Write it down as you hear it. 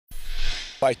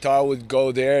I thought I would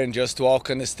go there and just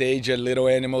walk on the stage, a little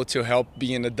animal to help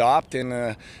being adopted,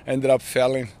 and ended up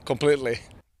failing completely.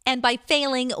 And by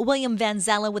failing, William Van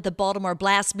Zella with the Baltimore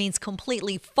Blast means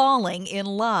completely falling in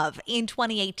love. In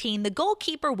 2018, the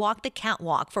goalkeeper walked the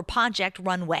catwalk for Pawject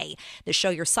Runway. The Show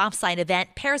Your Soft Side event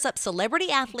pairs up celebrity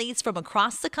athletes from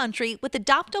across the country with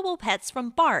adoptable pets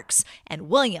from BARCS, and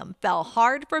William fell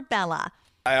hard for Bella.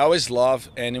 I always love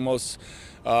animals,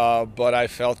 but I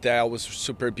felt that I was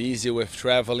super busy with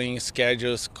traveling,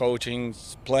 schedules, coaching,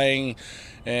 playing,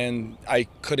 and I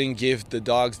couldn't give the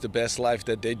dogs the best life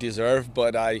that they deserve,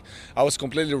 but I was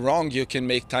completely wrong. You can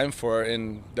make time for it,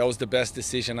 and that was the best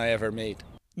decision I ever made.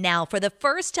 Now, for the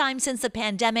first time since the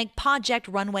pandemic, Pawject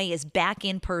Runway is back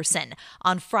in person.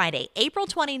 On Friday, April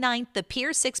 29th, the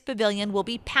Pier 6 Pavilion will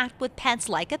be packed with pets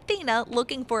like Athena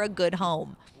looking for a good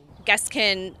home. Guests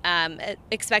can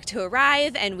expect to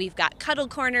arrive, and we've got cuddle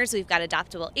corners, we've got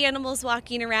adoptable animals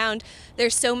walking around.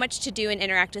 There's so much to do and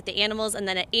interact with the animals, and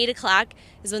then at 8 o'clock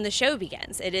is when the show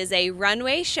begins. It is a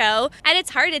runway show. At its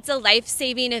heart, it's a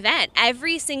life-saving event.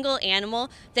 Every single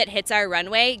animal that hits our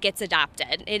runway gets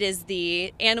adopted. It is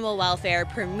the animal welfare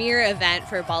premier event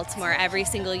for Baltimore every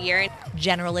single year.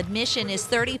 General admission is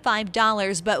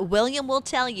 $35, but William will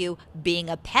tell you being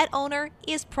a pet owner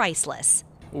is priceless.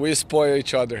 We spoil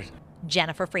each other.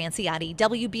 Jennifer Franciotti,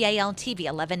 WBAL-TV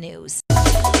 11 News.